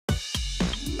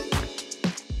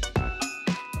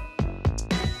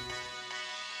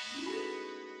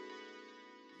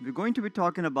We're going to be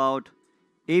talking about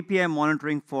API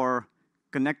monitoring for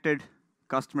connected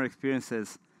customer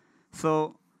experiences.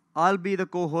 So I'll be the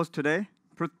co-host today,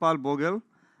 Prithpal Bhogill.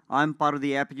 I'm part of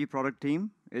the Apigee product team.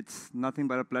 It's nothing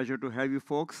but a pleasure to have you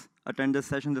folks attend this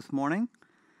session this morning.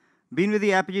 Been with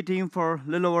the Apigee team for a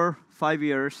little over 5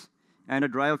 years, and I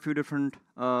drive a few different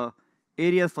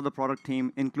areas for the product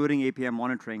team, including API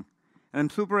monitoring. And I'm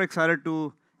super excited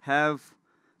to have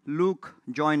Luke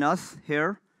join us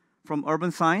here from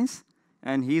Urban Science,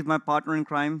 and he's my partner in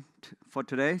crime for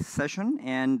today's session.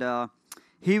 And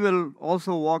he will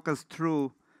also walk us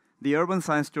through the Urban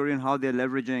Science story and how they're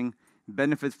leveraging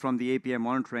benefits from the API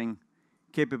monitoring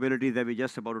capability that we're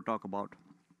just about to talk about.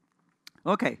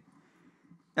 Okay,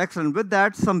 excellent. With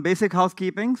that, some basic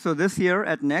housekeeping. So this year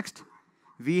at Next,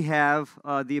 we have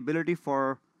the ability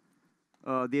for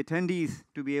the attendees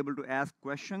to be able to ask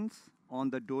questions on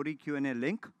the Dory Q&A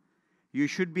link. You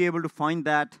should be able to find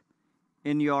that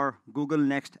in your Google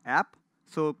Next app.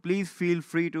 So please feel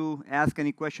free to ask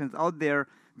any questions out there.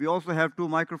 We also have 2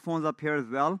 microphones up here as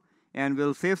well, and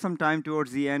we'll save some time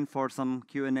towards the end for some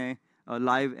Q&A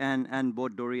live and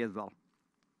both Dory as well.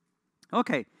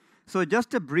 Okay, so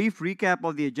just a brief recap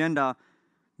of the agenda.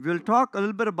 We'll talk a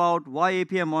little bit about why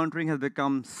API monitoring has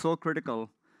become so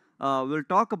critical. We'll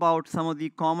talk about some of the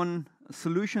common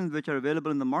solutions which are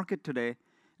available in the market today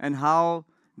and how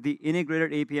the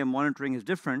integrated API monitoring is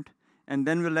different. And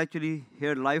then we'll actually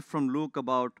hear live from Luke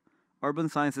about Urban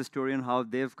Science's story and how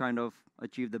they've kind of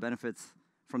achieved the benefits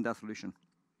from that solution.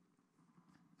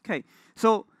 Okay,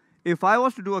 so if I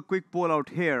was to do a quick poll out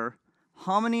here,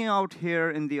 how many out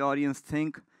here in the audience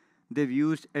think they've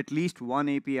used at least one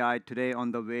API today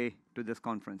on the way to this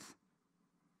conference?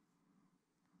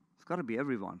 It's got to be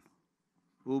everyone.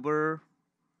 Uber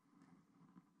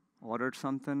ordered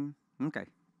something. Okay.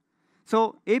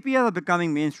 So APIs are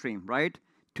becoming mainstream, right?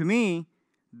 To me,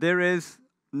 there's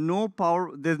no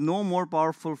more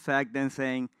powerful fact than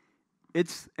saying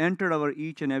it's entered our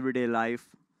each and everyday life.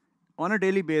 On a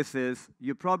daily basis,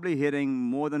 you're probably hitting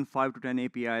more than 5 to 10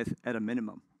 APIs at a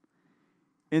minimum.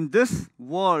 In this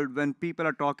world, when people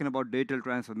are talking about digital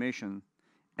transformation,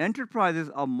 enterprises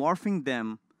are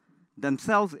morphing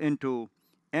themselves into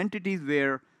entities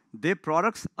where their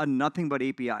products are nothing but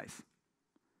APIs.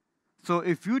 So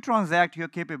if you transact your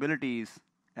capabilities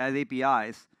as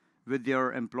APIs with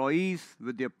your employees,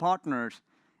 with your partners,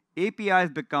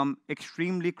 APIs become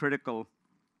extremely critical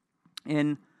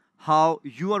in how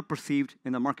you are perceived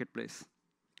in the marketplace.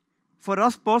 For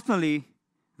us personally,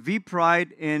 we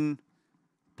pride in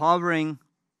powering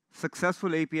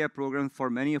successful API programs for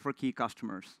many of our key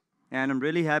customers. And I'm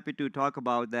really happy to talk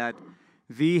about that.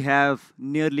 We have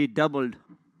nearly doubled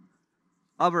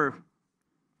our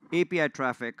API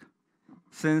traffic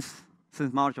since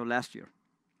March of last year.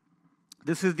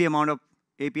 This is the amount of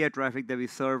API traffic that we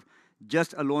serve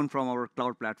just alone from our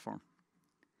cloud platform.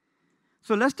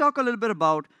 So let's talk a little bit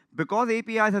about, because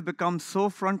APIs have become so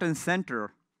front and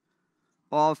center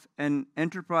of an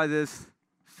enterprise's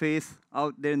face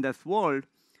out there in this world,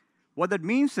 what that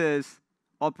means is,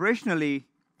 operationally,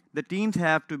 the teams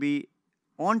have to be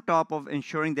on top of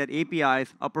ensuring that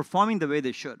APIs are performing the way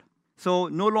they should. So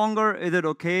no longer is it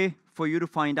okay for you to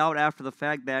find out after the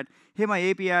fact that, hey, my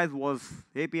APIs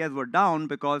were down,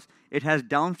 because it has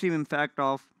downstream impact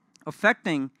of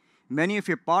affecting many of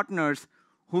your partners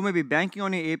who may be banking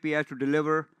on your APIs to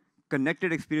deliver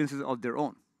connected experiences of their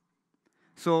own.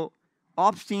 So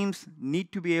ops teams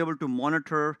need to be able to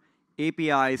monitor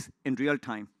APIs in real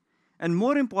time. And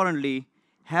more importantly,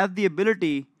 have the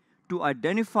ability to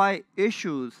identify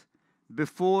issues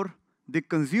before the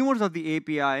consumers of the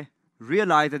API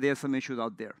realize that there are some issues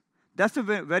out there. That's a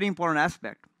very important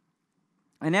aspect.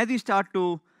 And as you start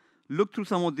to look through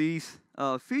some of these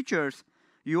features,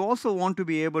 you also want to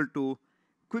be able to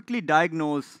quickly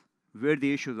diagnose where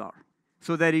the issues are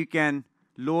so that you can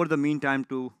lower the mean time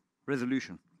to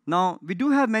resolution. Now, we do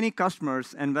have many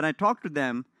customers, and when I talk to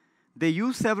them, they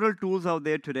use several tools out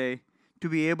there today to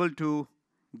be able to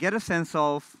get a sense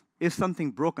of, is something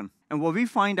broken? And what we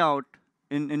find out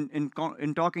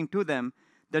in talking to them,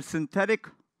 that synthetic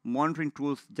monitoring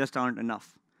tools just aren't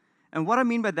enough. And what I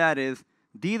mean by that is,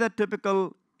 these are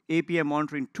typical API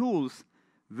monitoring tools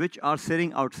which are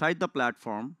sitting outside the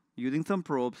platform using some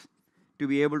probes to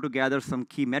be able to gather some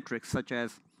key metrics, such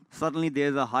as suddenly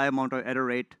there's a high amount of error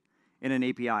rate in an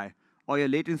API, or your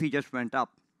latency just went up.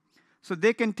 So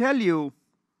they can tell you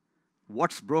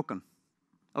what's broken.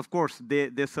 Of course,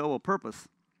 they serve a purpose.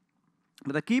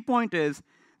 But the key point is,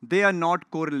 they are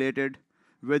not correlated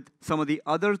with some of the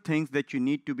other things that you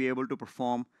need to be able to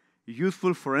perform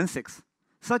useful forensics,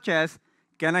 such as,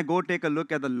 can I go take a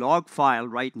look at the log file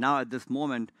right now at this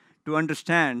moment to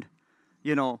understand,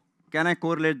 can I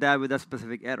correlate that with a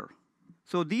specific error?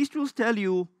 So these tools tell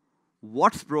you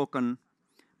what's broken,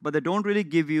 but they don't really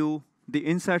give you the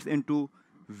insights into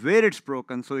where it's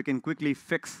broken so you can quickly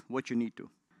fix what you need to.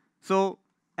 So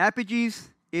Apigee's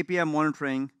API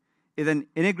monitoring is an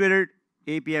integrated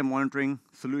API monitoring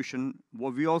solution,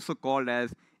 what we also call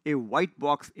as a white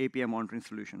box API monitoring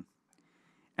solution.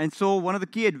 And so one of the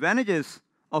key advantages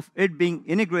of it being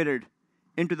integrated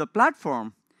into the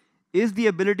platform is the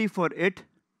ability for it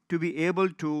to be able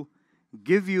to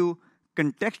give you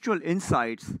contextual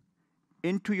insights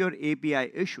into your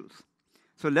API issues.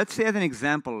 So let's say as an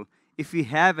example, if we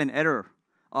have an error,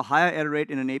 a higher error rate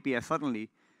in an API suddenly,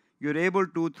 you're able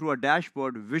to, through a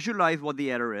dashboard, visualize what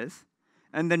the error is,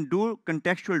 and then do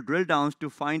contextual drill downs to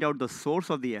find out the source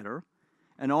of the error,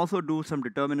 and also do some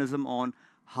determinism on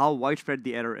how widespread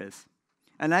the error is.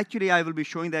 And actually, I will be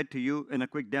showing that to you in a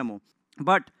quick demo.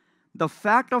 But the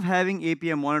fact of having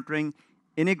API monitoring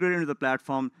integrated into the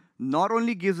platform not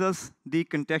only gives us the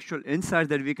contextual insights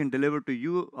that we can deliver to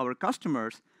you, our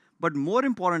customers, but more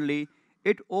importantly,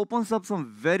 it opens up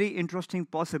some very interesting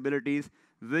possibilities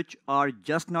which are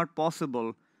just not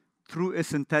possible through a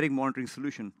synthetic monitoring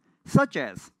solution. Such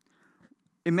as,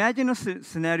 imagine a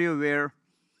scenario where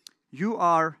you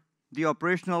are the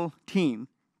operational team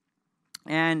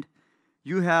and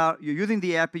you're using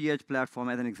the Apigee Edge platform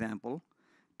as an example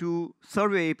to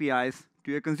serve your APIs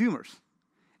to your consumers.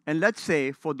 And let's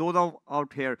say, for those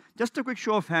out here, just a quick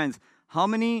show of hands, how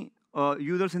many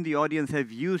users in the audience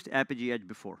have used Apigee Edge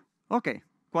before? OK,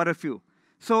 quite a few.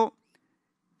 So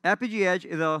Apigee Edge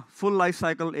is a full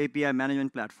lifecycle API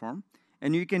management platform.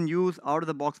 And you can use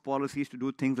out-of-the-box policies to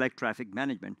do things like traffic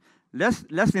management. Let's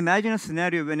imagine a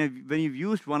scenario when you've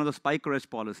used one of the spike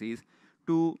arrest policies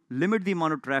to limit the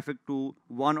amount of traffic to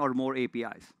one or more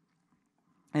APIs.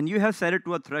 And you have set it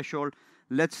to a threshold,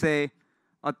 let's say,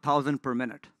 1,000 per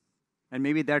minute. And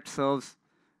maybe that serves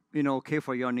OK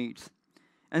for your needs.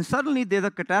 And suddenly, there's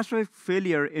a catastrophic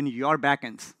failure in your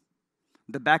backends,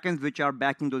 the backends which are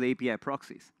backing those API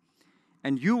proxies.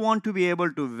 And you want to be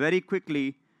able to very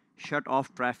quickly shut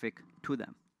off traffic to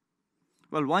them.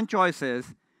 Well, one choice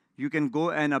is you can go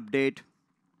and update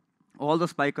all the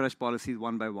spike arrest policies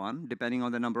one by one, depending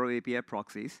on the number of API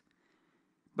proxies.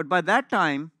 But by that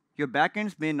time, your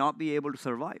backends may not be able to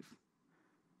survive.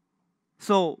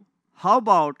 So how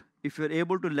about if you're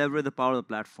able to leverage the power of the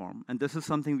platform, and this is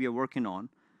something we are working on,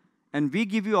 and we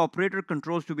give you operator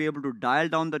controls to be able to dial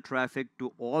down the traffic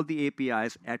to all the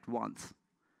APIs at once.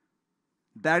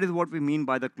 That is what we mean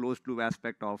by the closed loop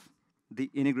aspect of the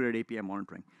integrated API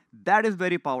monitoring. That is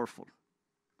very powerful.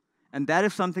 And that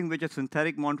is something which a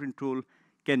synthetic monitoring tool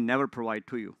can never provide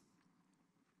to you.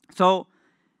 So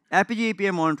Apigee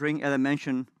API monitoring, as I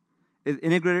mentioned, is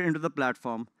integrated into the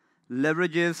platform,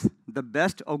 leverages the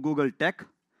best of Google tech.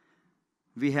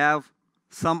 We have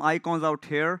some icons out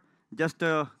here, just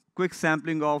a quick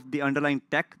sampling of the underlying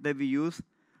tech that we use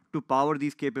to power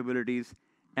these capabilities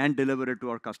and deliver it to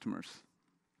our customers.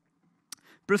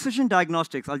 Precision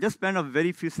diagnostics, I'll just spend a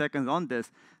very few seconds on this.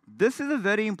 This is a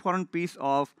very important piece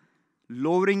of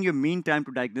lowering your mean time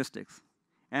to diagnostics.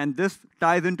 And this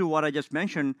ties into what I just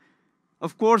mentioned.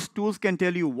 Of course, tools can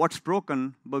tell you what's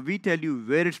broken, but we tell you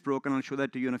where it's broken. I'll show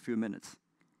that to you in a few minutes.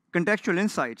 Contextual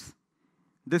insights.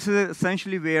 This is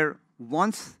essentially where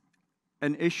once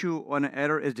an issue or an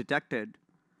error is detected,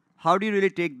 how do you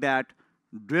really take that,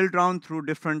 drill down through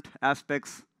different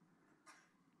aspects,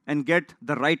 and get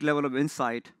the right level of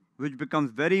insight, which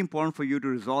becomes very important for you to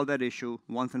resolve that issue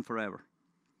once and forever.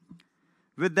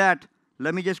 With that,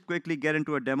 let me just quickly get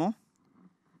into a demo.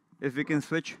 If we can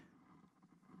switch.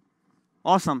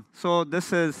 Awesome. So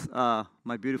this is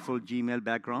my beautiful Gmail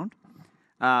background.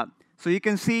 So you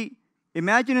can see,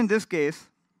 imagine in this case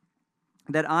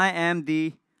that I am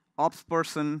the ops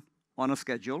person on a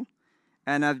schedule,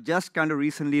 and I've just kind of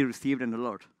recently received an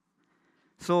alert.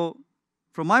 So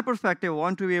from my perspective, I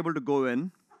want to be able to go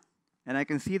in, and I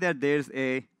can see that there's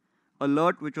an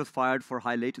alert which was fired for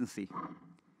high latency.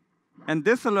 And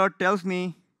this alert tells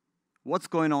me what's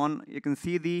going on. You can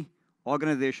see the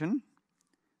organization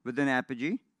within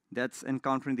Apigee that's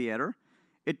encountering the error.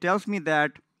 It tells me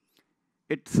that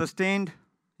it sustained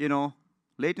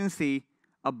latency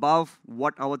above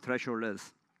what our threshold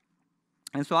is.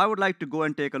 And so I would like to go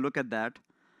and take a look at that.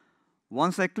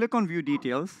 Once I click on View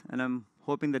Details, and I'm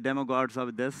hoping the demo guards are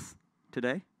with this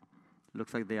today.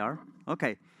 Looks like they are.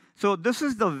 OK. So this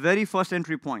is the very first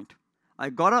entry point. I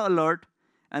got an alert,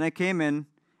 and I came in.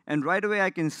 And right away, I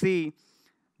can see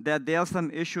that there are some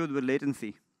issues with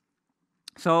latency.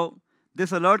 So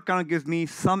this alert kind of gives me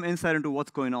some insight into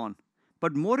what's going on.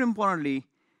 But more importantly,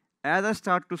 as I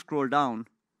start to scroll down,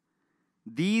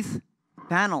 these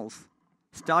panels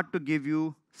start to give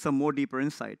you some more deeper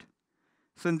insight.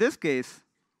 So in this case,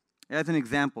 as an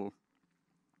example,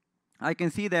 I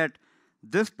can see that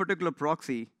this particular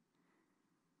proxy,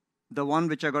 the one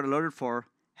which I got alerted for,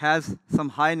 has some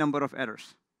high number of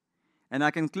errors. And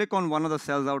I can click on one of the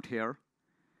cells out here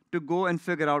to go and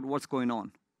figure out what's going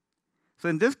on. So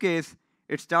in this case,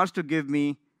 it starts to give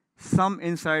me some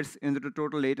insights into the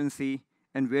total latency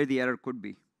and where the error could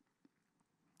be.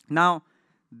 Now,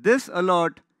 this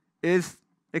alert is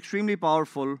extremely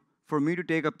powerful for me to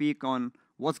take a peek on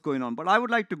what's going on. But I would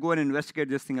like to go and investigate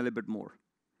this thing a little bit more.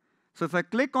 So if I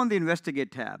click on the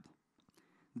Investigate tab,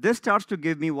 this starts to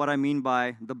give me what I mean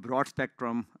by the broad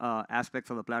spectrum aspects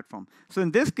of the platform. So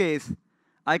in this case,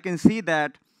 I can see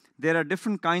that there are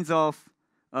different kinds of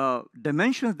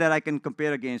dimensions that I can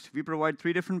compare against. We provide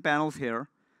 3 different panels here.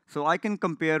 So I can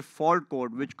compare fault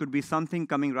code, which could be something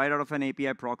coming right out of an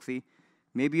API proxy.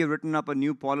 Maybe you've written up a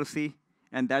new policy,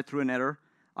 and that threw an error.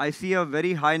 I see a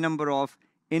very high number of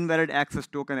invalid access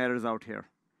token errors out here.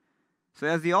 So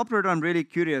as the operator, I'm really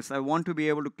curious. I want to be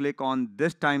able to click on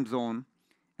this time zone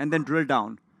and then drill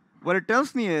down. What it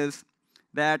tells me is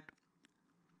that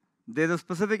there's a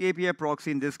specific API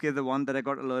proxy, in this case the one that I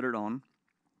got alerted on,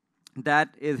 that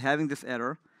is having this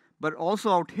error. But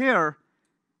also out here,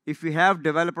 if you have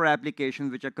developer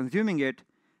applications which are consuming it,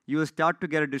 you will start to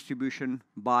get a distribution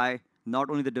by not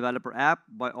only the developer app,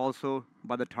 but also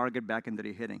by the target backend that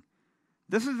you're hitting.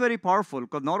 This is very powerful,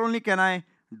 because not only can I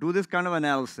do this kind of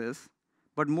analysis,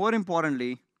 but more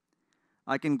importantly,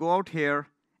 I can go out here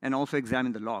and also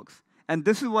examine the logs. And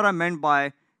this is what I meant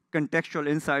by contextual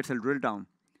insights and drill down.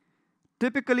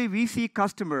 Typically, we see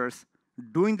customers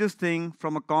doing this thing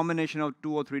from a combination of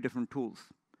 2 or 3 different tools.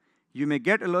 You may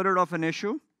get alerted of an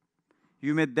issue.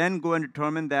 You may then go and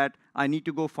determine that I need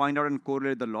to go find out and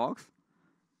correlate the logs.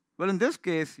 Well, in this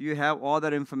case, you have all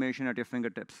that information at your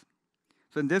fingertips.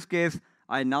 So in this case,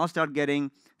 I now start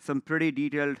getting some pretty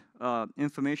detailed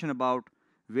information about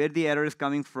where the error is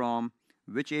coming from,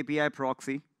 which API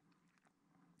proxy,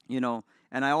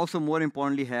 and I also, more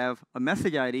importantly, have a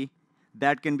message ID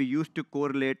that can be used to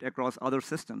correlate across other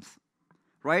systems,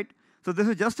 right? So this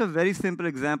is just a very simple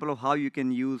example of how you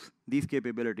can use these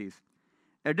capabilities.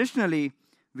 Additionally,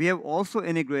 we have also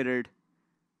integrated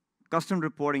custom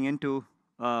reporting into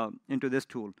this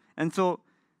tool. And so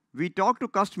we talk to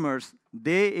customers.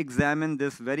 They examine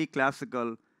this very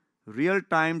classical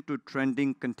real-time to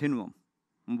trending continuum.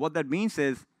 And what that means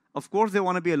is, of course, they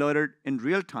want to be alerted in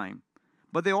real time,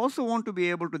 but they also want to be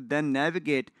able to then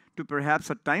navigate to perhaps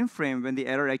a time frame when the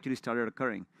error actually started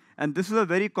occurring. And this is a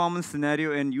very common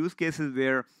scenario in use cases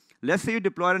where, let's say you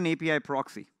deployed an API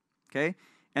proxy, okay?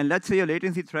 And let's say your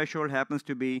latency threshold happens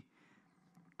to be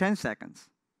 10 seconds,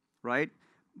 right?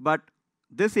 But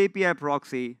this API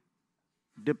proxy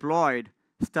deployed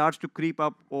starts to creep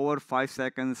up over 5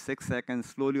 seconds, 6 seconds,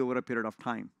 slowly over a period of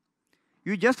time.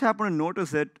 You just happen to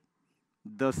notice it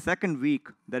the second week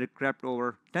that it crept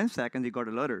over 10 seconds, you got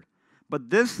alerted. But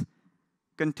this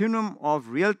continuum of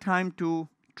real time to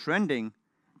trending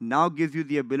now gives you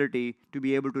the ability to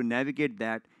be able to navigate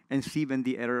that and see when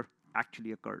the error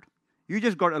actually occurred. You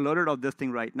just got alerted of this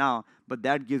thing right now, but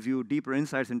that gives you deeper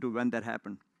insights into when that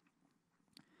happened.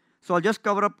 So I'll just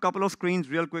cover up a couple of screens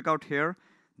real quick out here.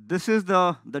 This is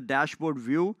the dashboard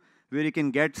view, where you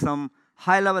can get some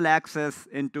high-level access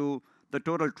into the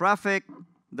total traffic,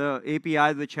 the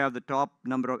APIs which have the top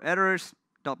number of errors,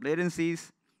 top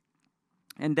latencies.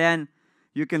 And then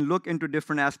you can look into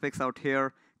different aspects out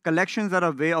here. Collections are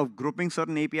a way of grouping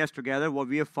certain APIs together. What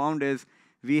we have found is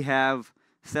we have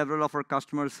several of our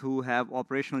customers who have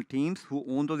operational teams who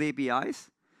own those APIs.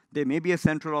 There may be a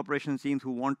central operations teams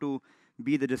who want to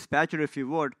be the dispatcher, if you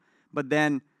would, but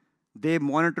then they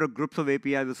monitor groups of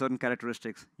APIs with certain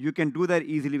characteristics. You can do that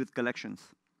easily with collections.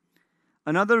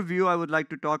 Another view I would like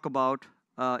to talk about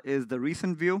is the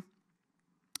recent view.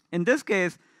 In this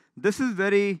case, this is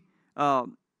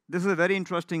a very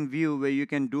interesting view where you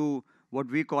can do what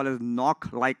we call as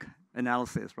NOC-like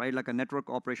analysis, right? Like a network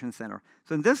operations center.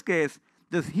 So in this case,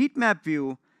 this heat map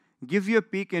view gives you a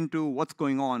peek into what's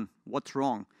going on, what's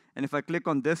wrong. And if I click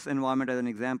on this environment as an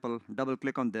example, double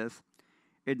click on this,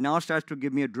 it now starts to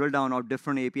give me a drill down of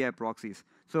different API proxies.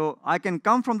 So I can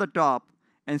come from the top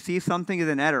and see something is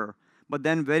an error, but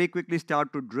then very quickly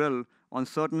start to drill on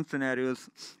certain scenarios,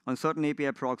 on certain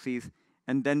API proxies,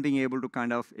 and then being able to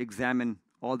kind of examine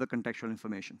all the contextual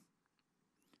information.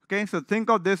 Okay, so think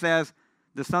of this as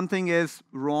something is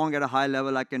wrong at a high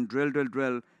level. I can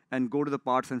drill, and go to the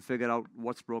parts and figure out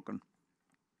what's broken.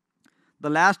 The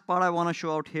last part I want to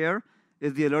show out here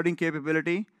is the alerting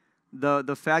capability.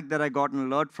 The fact that I got an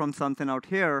alert from something out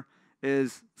here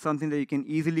is something that you can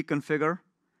easily configure.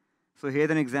 So here's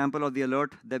an example of the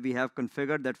alert that we have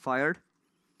configured that fired.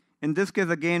 In this case,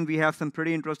 again, we have some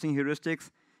pretty interesting heuristics.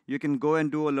 You can go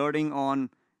and do alerting on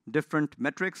different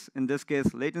metrics, in this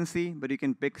case, latency, but you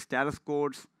can pick status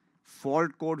codes,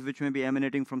 fault codes, which may be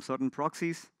emanating from certain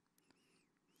proxies.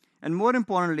 And more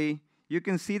importantly, you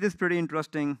can see this pretty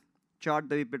interesting chart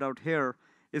that we put out here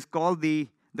is called the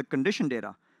condition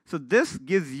data. So this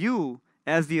gives you,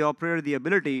 as the operator, the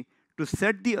ability to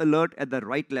set the alert at the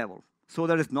right level so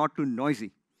that it's not too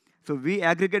noisy. So we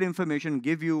aggregate information,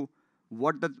 give you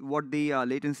what the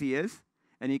latency is,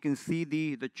 and you can see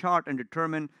the chart and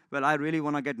determine, well, I really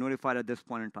want to get notified at this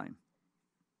point in time.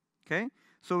 Okay?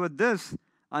 So with this,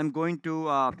 I'm going to,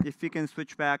 if we can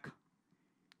switch back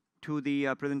to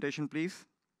the presentation, please.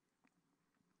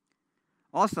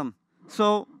 Awesome.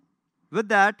 So with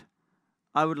that,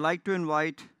 I would like to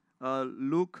invite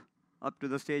Luke up to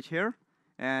the stage here.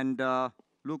 And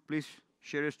Luke, please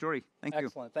share your story. Thank you.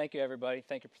 Excellent. Thank you, everybody.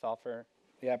 Thank you, Prithpal, for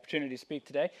the opportunity to speak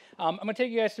today. I'm going to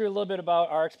take you guys through a little bit about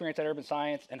our experience at Urban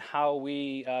Science and how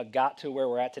we got to where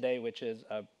we're at today, which is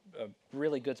a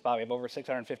really good spot. We have over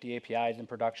 650 APIs in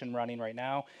production running right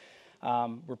now.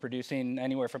 We're producing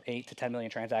anywhere from 8 to 10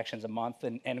 million transactions a month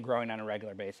and growing on a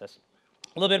regular basis.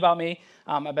 A little bit about me.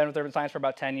 I've been with Urban Science for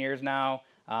about 10 years now,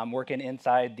 working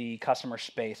inside the customer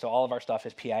space. So all of our stuff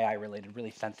is PII related,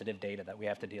 really sensitive data that we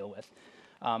have to deal with.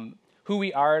 Who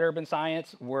we are at Urban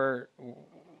Science,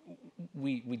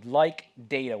 we like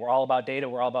data. We're all about data.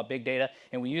 We're all about big data.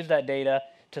 And we use that data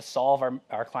to solve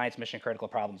our clients' mission-critical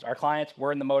problems. Our clients,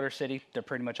 we're in the Motor City. They're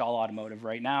pretty much all automotive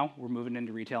right now. We're moving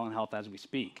into retail and health as we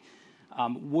speak.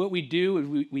 What we do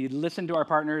is we listen to our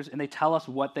partners, and they tell us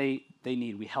what they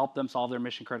need. We help them solve their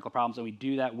mission-critical problems, and we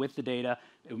do that with the data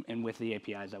and with the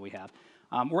APIs that we have.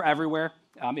 We're everywhere.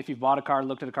 If you've bought a car,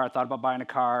 looked at a car, thought about buying a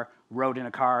car, rode in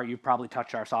a car, you've probably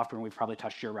touched our software, and we've probably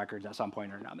touched your records at some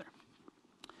point or another.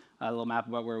 A little map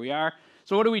about where we are.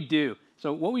 So what do we do?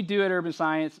 So what we do at Urban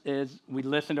Science is we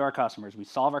listen to our customers. We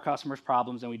solve our customers'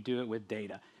 problems, and we do it with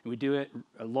data. And we do it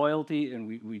loyalty, and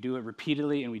we do it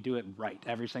repeatedly, and we do it right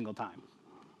every single time.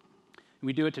 And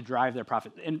we do it to drive their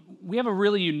profit. And we have a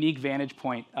really unique vantage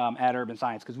point at Urban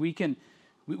Science because we can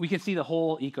see the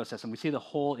whole ecosystem. We see the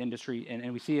whole industry,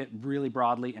 and we see it really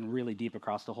broadly and really deep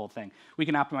across the whole thing. We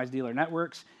can optimize dealer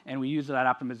networks, and we use that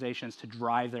optimizations to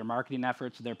drive their marketing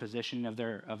efforts, their positioning of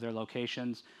their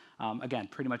locations. Again,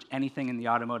 pretty much anything in the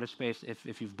automotive space.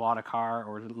 If you've bought a car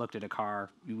or looked at a car,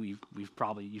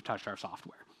 you've touched our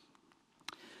software.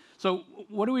 So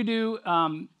what do we do?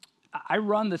 I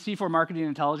run the C4 Marketing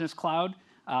Intelligence Cloud.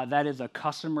 That is a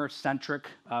customer-centric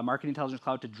marketing intelligence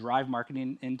cloud to drive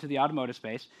marketing into the automotive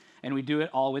space, and we do it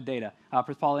all with data.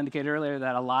 Prithpal indicated earlier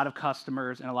that a lot of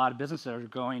customers and a lot of businesses are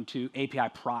going to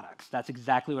API products. That's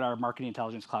exactly what our marketing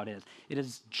intelligence cloud is. It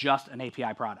is just an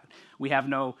API product. We have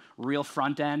no real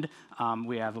front end.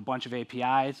 We have a bunch of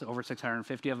APIs, over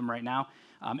 650 of them right now,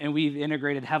 and we've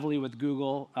integrated heavily with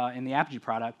Google in the Apigee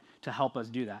product to help us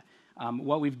do that.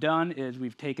 What we've done is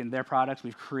we've taken their products,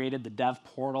 we've created the dev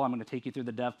portal. I'm going to take you through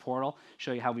the dev portal,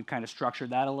 show you how we've kind of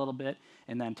structured that a little bit,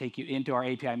 and then take you into our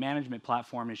API management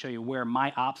platform and show you where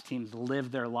my ops teams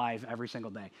live their life every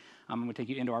single day. I'm going to take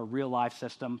you into our real life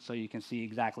system so you can see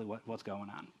exactly what's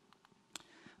going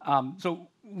on. So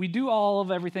we do all of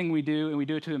everything we do, and we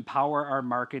do it to empower our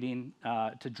marketing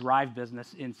to drive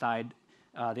business inside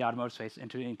the automotive space and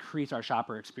to increase our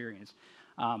shopper experience.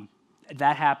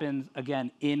 That happens,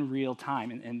 again, in real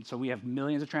time. And so we have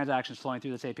millions of transactions flowing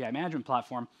through this API management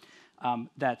platform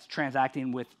that's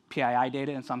transacting with PII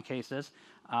data in some cases,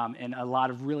 and a lot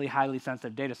of really highly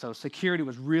sensitive data. So security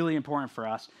was really important for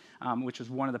us, which was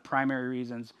one of the primary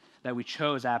reasons that we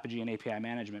chose Apigee and API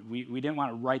management. We didn't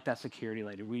want to write that security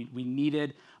later. We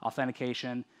needed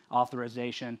authentication,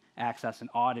 authorization, access, and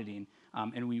auditing.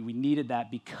 And we needed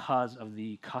that because of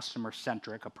the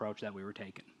customer-centric approach that we were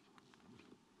taking.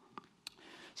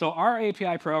 So our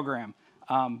API program,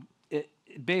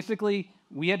 basically,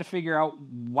 we had to figure out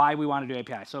why we wanted to do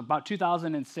API. So about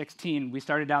 2016, we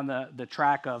started down the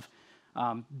track of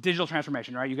digital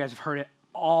transformation, right? You guys have heard it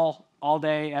all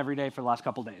day, every day for the last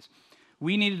couple of days.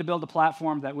 We needed to build a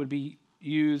platform that would be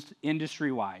used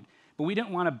industry-wide, but we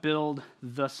didn't want to build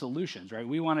the solutions, right?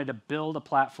 We wanted to build a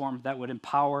platform that would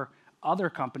empower other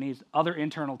companies, other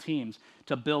internal teams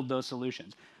to build those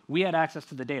solutions. We had access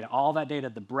to the data. All that data,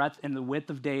 the breadth and the width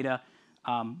of data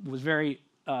was very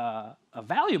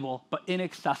valuable, but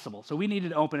inaccessible. So we needed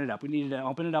to open it up. We needed to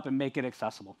open it up and make it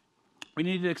accessible. We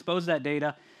needed to expose that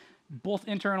data both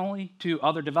internally to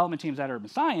other development teams at Urban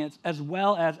Science, as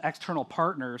well as external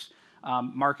partners,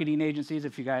 marketing agencies.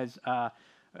 If you guys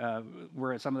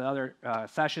were at some of the other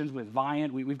sessions with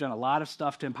Viant, we've done a lot of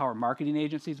stuff to empower marketing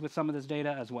agencies with some of this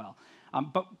data as well.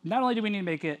 But not only do we need to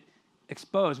make it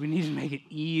exposed, we need to make it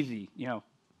easy. You know,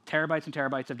 terabytes and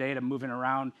terabytes of data moving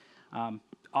around.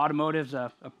 Automotive's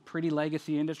a pretty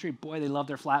legacy industry. Boy, they love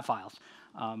their flat files.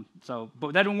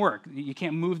 But that didn't work. You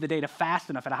can't move the data fast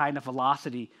enough at a high enough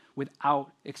velocity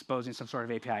without exposing some sort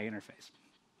of API interface.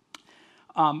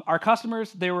 Our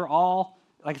customers, they were all,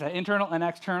 like I said, internal and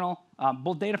external,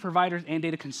 both data providers and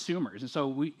data consumers. And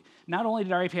so not only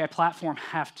did our API platform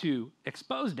have to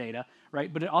expose data,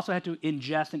 right, but it also had to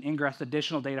ingest and ingress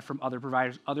additional data from other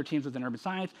providers, other teams within Urban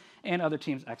Science, and other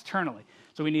teams externally.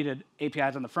 So we needed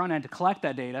APIs on the front end to collect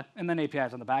that data, and then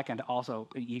APIs on the back end to also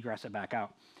egress it back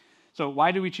out. So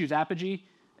why did we choose Apigee?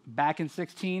 Back in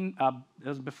 2016, it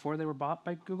was before they were bought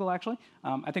by Google, actually.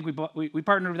 I think we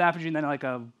partnered with Apigee, and then like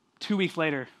 2 weeks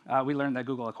later, we learned that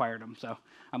Google acquired them. So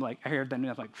I'm like, I heard that, and I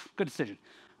was like, good decision.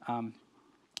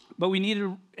 But we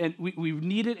needed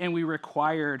and we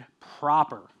required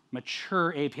proper,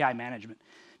 mature API management.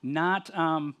 Not,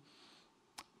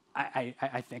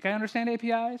 I think I understand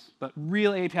APIs, but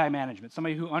real API management.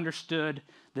 Somebody who understood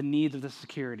the needs of the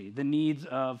security, the needs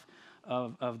of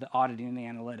the auditing and the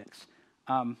analytics.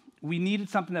 We needed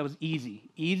something that was easy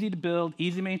to build,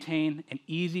 easy to maintain, and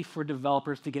easy for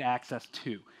developers to get access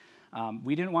to.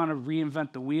 We didn't want to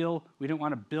reinvent the wheel. We didn't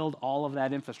want to build all of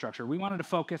that infrastructure. We wanted to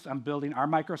focus on building our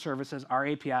microservices, our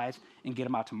APIs, and get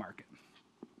them out to market.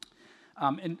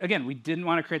 And again, we didn't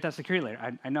want to create that security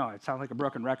layer. I know it sounds like a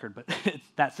broken record, but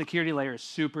that security layer is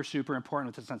super, super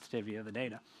important with the sensitivity of the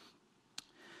data.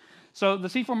 So the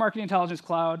C4 Marketing Intelligence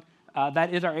Cloud,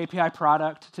 that is our API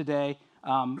product today,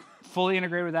 fully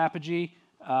integrated with Apigee.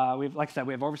 Like I said,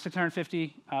 we have over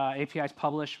 650 APIs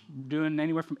published, doing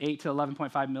anywhere from 8 to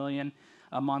 11.5 million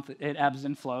a month. It ebbs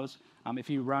and flows. If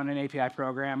you run an API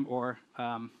program or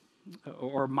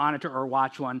monitor or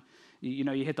watch one, you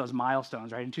hit those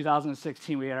milestones, right? In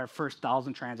 2016, we had our first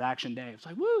 1,000 transaction day. It was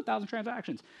like, woo, 1,000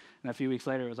 transactions. And a few weeks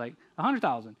later, it was like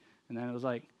 100,000. And then it was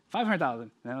like 500,000.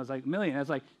 And then it was like a million. It was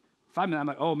like 5 million. I'm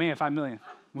like, oh man, 5 million.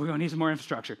 We're going to need some more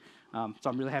infrastructure. So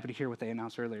I'm really happy to hear what they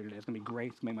announced earlier today. It's going to be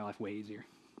great. It's going to make my life way easier.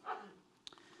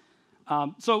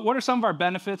 So what are some of our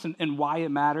benefits and why it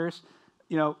matters?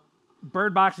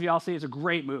 Bird Box, if you all see, is a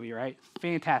great movie, right?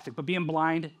 Fantastic. But being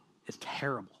blind is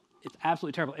terrible. It's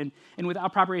absolutely terrible. And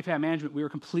without proper API management, we were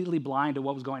completely blind to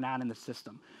what was going on in the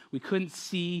system. We couldn't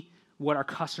see what our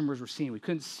customers were seeing. We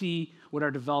couldn't see what our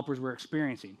developers were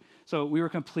experiencing. So we were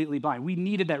completely blind. We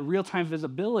needed that real-time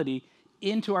visibility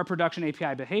into our production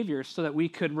API behaviors so that we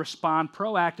could respond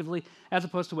proactively as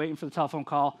opposed to waiting for the telephone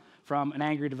call from an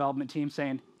angry development team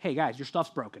saying, hey guys, your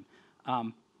stuff's broken.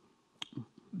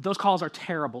 Those calls are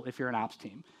terrible if you're an ops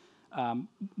team.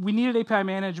 We needed API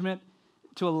management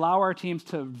to allow our teams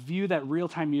to view that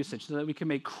real-time usage so that we can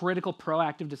make critical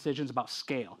proactive decisions about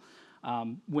scale.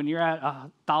 When you're at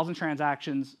 1,000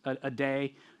 transactions a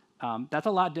day, that's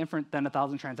a lot different than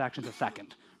 1,000 transactions a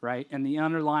second, right? And the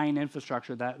underlying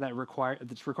infrastructure that's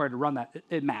required to run that,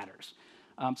 it matters.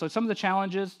 So some of the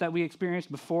challenges that we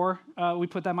experienced before we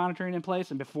put that monitoring in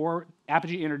place and before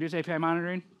Apigee introduced API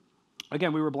monitoring,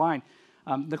 again, we were blind.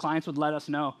 The clients would let us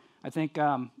know. I think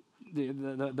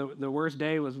the worst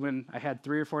day was when I had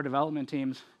 3 or 4 development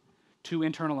teams, 2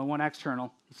 internal and 1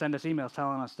 external, send us emails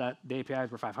telling us that the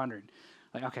APIs were 500.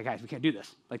 Like, okay, guys, we can't do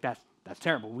this. Like, that's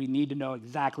terrible. We need to know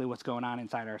exactly what's going on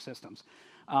inside our systems.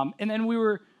 And then we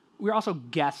were also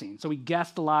guessing. So we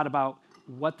guessed a lot about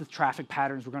what the traffic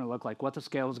patterns were going to look like, what the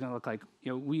scale was going to look like.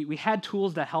 We had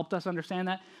tools that helped us understand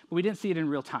that, but we didn't see it in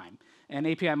real time. And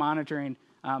API monitoring,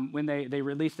 when they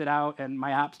released it out and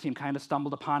my ops team kind of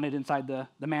stumbled upon it inside the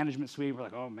management suite, we're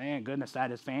like, oh man, goodness,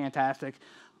 that is fantastic.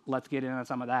 Let's get in on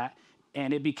some of that.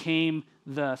 And it became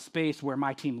the space where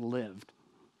my team lived.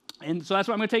 And so that's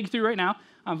what I'm going to take you through right now.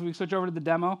 If we switch over to the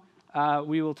demo,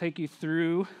 we will take you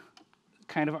through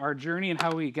kind of our journey and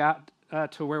how we got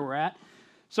to where we're at.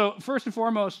 So first and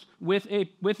foremost, with the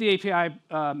API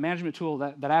management tool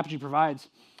that Apigee provides,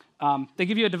 they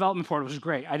give you a development portal, which is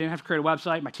great. I didn't have to create a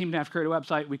website. My team didn't have to create a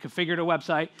website. We configured a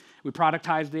website. We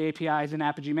productized the APIs in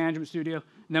Apigee Management Studio,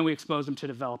 and then we exposed them to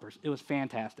developers. It was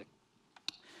fantastic.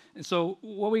 And so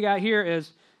what we got here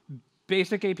is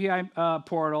basic API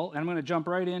portal, and I'm going to jump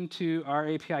right into our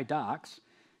API docs.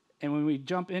 And when we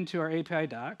jump into our API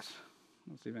docs,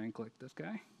 let's see if I can click this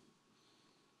guy.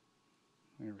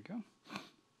 There we go.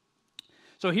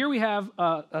 So here we have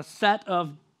a set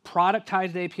of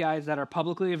productized APIs that are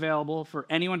publicly available for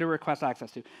anyone to request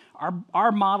access to.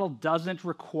 Our model doesn't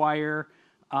require,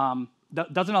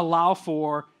 doesn't allow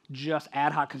for just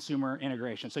ad hoc consumer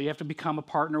integration. So you have to become a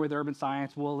partner with Urban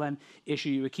Science. We'll then issue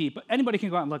you a key. But anybody can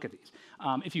go out and look at these.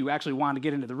 If you actually want to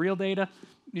get into the real data,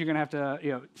 you're going to have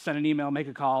to send an email, make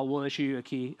a call. We'll issue you a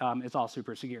key. It's all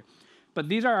super secure. But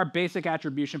these are our basic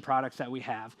attribution products that we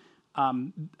have.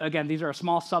 Again, these are a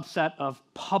small subset of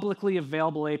publicly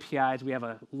available APIs. We have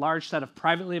a large set of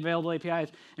privately available APIs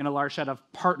and a large set of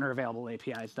partner available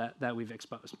APIs that we've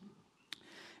exposed.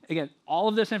 Again, all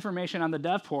of this information on the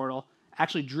dev portal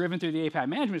actually driven through the API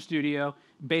Management Studio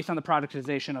based on the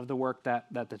productization of the work that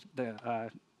the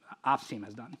ops team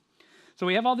has done. So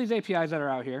we have all these APIs that are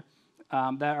out here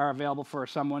that are available for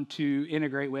someone to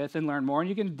integrate with and learn more. And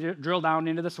you can drill down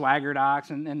into the Swagger docs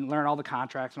and learn all the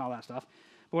contracts and all that stuff.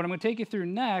 But what I'm going to take you through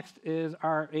next is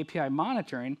our API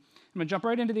monitoring. I'm going to jump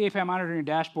right into the API monitoring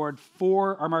dashboard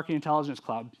for our Marketing Intelligence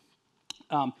Cloud.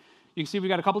 You can see we've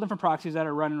got a couple different proxies that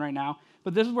are running right now,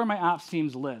 but this is where my ops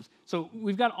teams live. So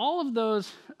we've got all of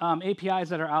those APIs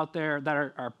that are out there that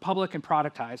are public and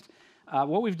productized.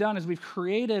 What we've done is we've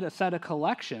created a set of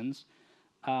collections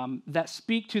that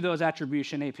speak to those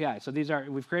attribution APIs. So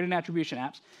we've created attribution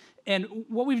apps. And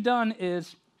what we've done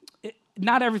is,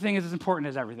 not everything is as important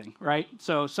as everything, right?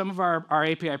 So some of our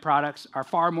API products are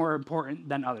far more important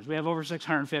than others. We have over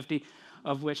 650,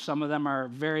 of which some of them are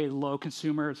very low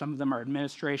consumer, some of them are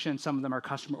administration, some of them are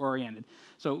customer-oriented.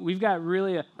 So we've got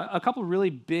really a couple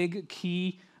really big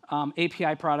key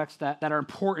API products that are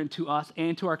important to us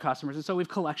and to our customers. And so we've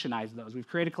collectionized those. We've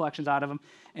created collections out of them,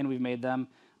 and we've made them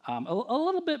a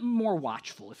little bit more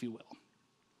watchful, if you will.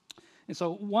 And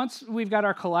so once we've got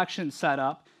our collection set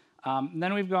up,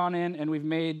 then we've gone in and we've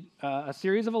made a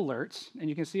series of alerts. And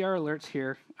you can see our alerts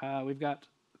here. We've got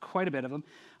quite a bit of them.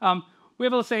 We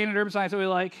have a saying in Urban Science that we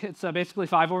like. It's basically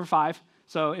 5 over 5.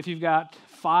 So if you've got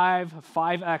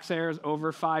 5x errors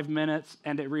over 5 minutes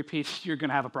and it repeats, you're going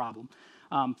to have a problem.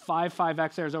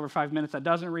 5x errors over 5 minutes that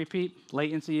doesn't repeat,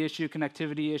 latency issue,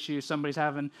 connectivity issue, somebody's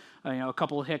having a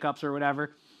couple of hiccups or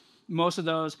whatever. Most of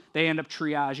those, they end up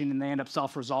triaging and they end up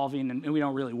self-resolving, and we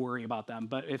don't really worry about them.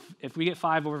 But if we get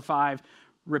 5 over 5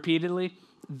 repeatedly,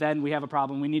 then we have a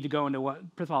problem. We need to go into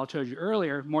what Prithpal told you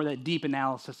earlier, more that deep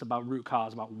analysis about root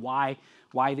cause, about why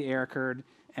the error occurred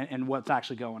and what's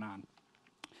actually going on.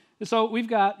 So we've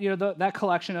got that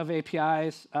collection of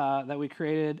APIs that we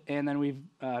created, and then we've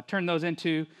turned those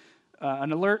into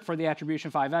an alert for the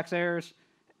attribution 5x errors,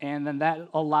 and then that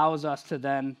allows us to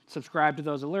then subscribe to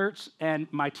those alerts. And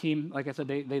my team, like I said,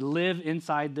 they live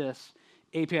inside this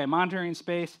API monitoring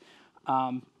space.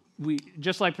 We,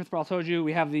 just like Prithpal told you,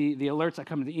 we have the alerts that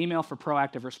come to the email for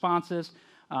proactive responses.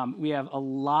 We have a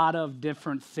lot of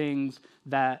different things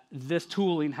that this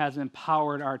tooling has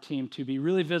empowered our team to be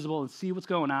really visible and see what's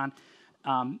going on,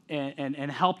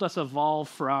 and helped us evolve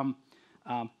from,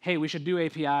 hey, we should do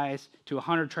APIs, to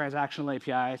 100 transactional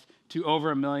APIs, to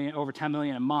over 10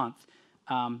 million a month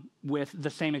with the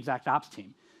same exact ops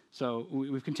team. So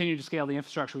we've continued to scale the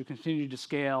infrastructure. We've continued to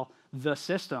scale the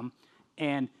system.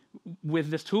 And with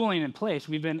this tooling in place,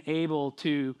 we've been able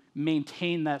to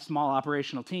maintain that small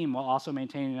operational team while also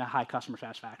maintaining a high customer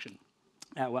satisfaction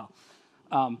as well.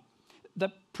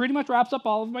 That pretty much wraps up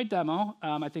all of my demo.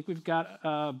 I think we've got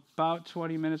about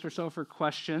 20 minutes or so for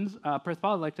questions.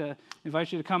 Prithpal, I'd like to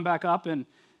invite you to come back up, and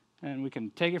we can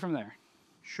take it from there.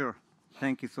 Sure.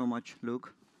 Thank you so much,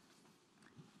 Luke.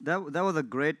 That was a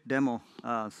great demo.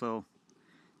 So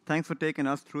thanks for taking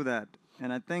us through that.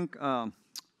 And I think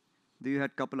you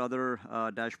had a couple other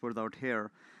dashboards out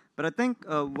here. But I think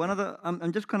one of the,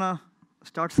 I'm just going to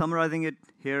start summarizing it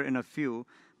here in a few.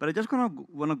 But I just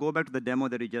want to go back to the demo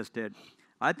that you just did.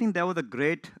 I think that was a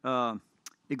great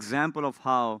example of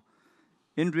how,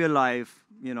 in real life,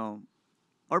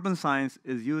 Urban Science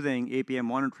is using API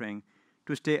monitoring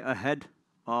to stay ahead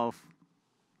of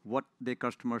what their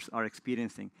customers are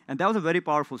experiencing. And that was a very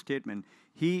powerful statement.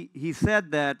 He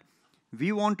said that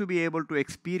we want to be able to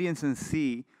experience and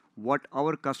see what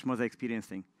our customers are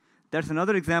experiencing. That's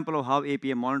another example of how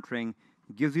API monitoring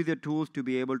gives you the tools to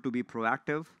be able to be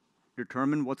proactive,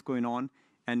 determine what's going on,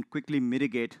 and quickly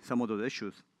mitigate some of those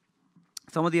issues.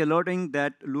 Some of the alerting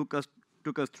that Lucas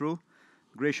took us through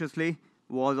graciously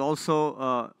was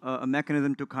also a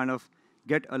mechanism to kind of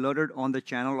get alerted on the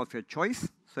channel of your choice.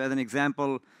 So as an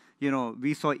example,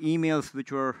 we saw emails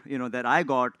which were, that I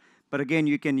got, but again,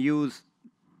 you can use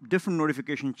different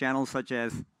notification channels such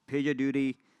as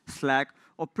PagerDuty, Slack,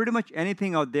 or pretty much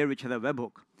anything out there which has a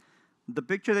webhook. The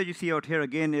picture that you see out here,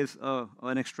 again, is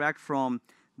an extract from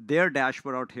their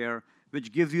dashboard out here,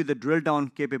 which gives you the drill down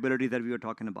capability that we were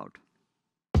talking about.